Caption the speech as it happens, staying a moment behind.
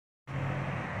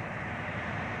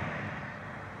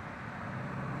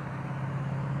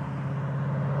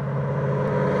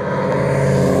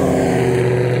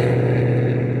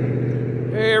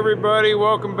everybody,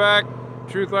 welcome back.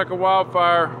 Truth Like a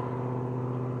Wildfire.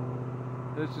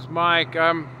 This is Mike.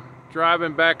 I'm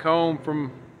driving back home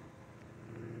from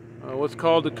what's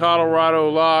called the Colorado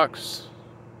Locks,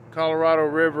 Colorado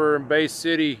River in Bay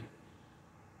City,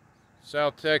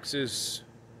 South Texas.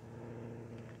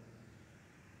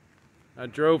 I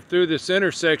drove through this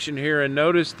intersection here and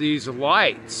noticed these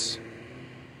lights.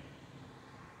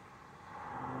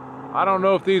 I don't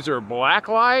know if these are black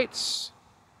lights,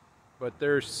 but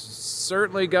they're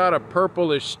certainly got a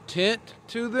purplish tint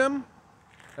to them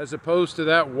as opposed to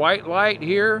that white light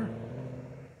here.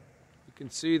 You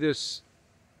can see this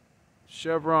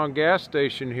Chevron gas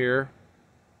station here.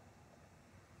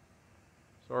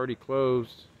 It's already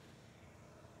closed.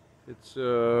 It's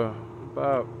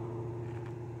about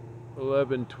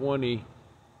 11:20.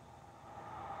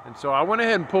 And so I went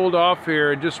ahead and pulled off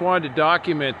here and just wanted to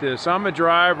document this. I'm a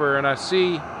driver and I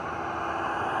see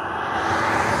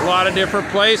a lot of different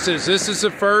places. This is the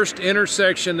first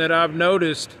intersection that I've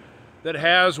noticed that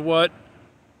has what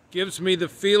gives me the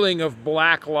feeling of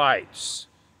black lights.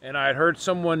 And I'd heard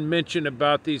someone mention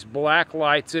about these black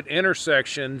lights at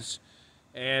intersections.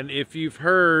 And if you've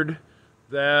heard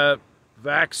the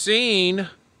vaccine,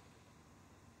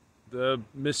 the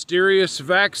mysterious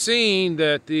vaccine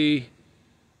that the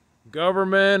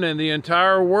government and the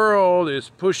entire world is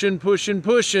pushing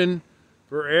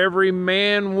for every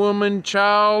man, woman,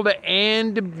 child,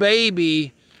 and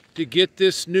baby to get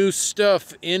this new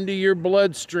stuff into your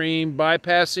bloodstream,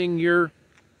 bypassing your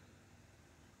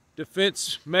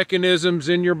defense mechanisms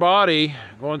in your body,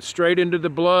 going straight into the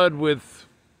blood with,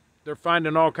 they're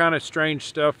finding all kind of strange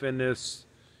stuff in this.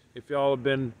 If y'all have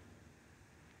been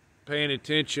paying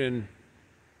attention,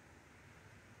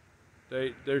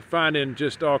 they're finding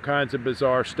just all kinds of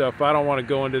bizarre stuff. I don't want to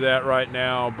go into that right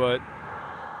now, but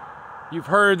you've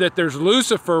heard that there's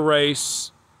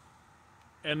luciferase,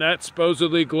 and that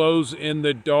supposedly glows in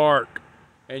the dark,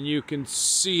 and you can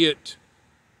see it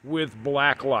with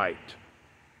black light.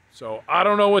 So I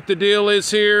don't know what the deal is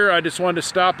here. I just wanted to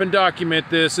stop and document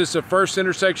this. This is the first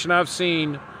intersection I've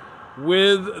seen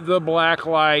with the black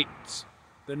lights,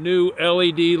 the new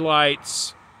LED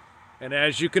lights. And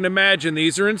as you can imagine,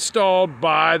 these are installed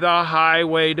by the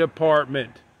Highway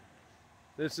Department.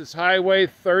 This is Highway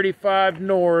 35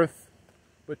 North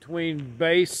between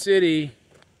Bay City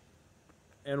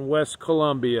and West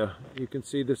Columbia. You can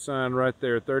see the sign right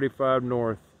there, 35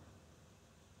 North.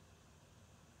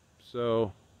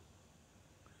 So,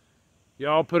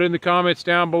 y'all put in the comments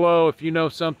down below if you know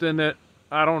something that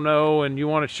I don't know and you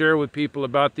want to share with people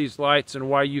about these lights and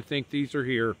why you think these are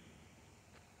here.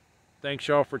 Thanks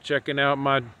y'all for checking out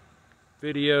my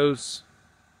videos.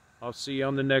 I'll see you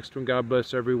on the next one. God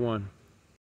bless everyone.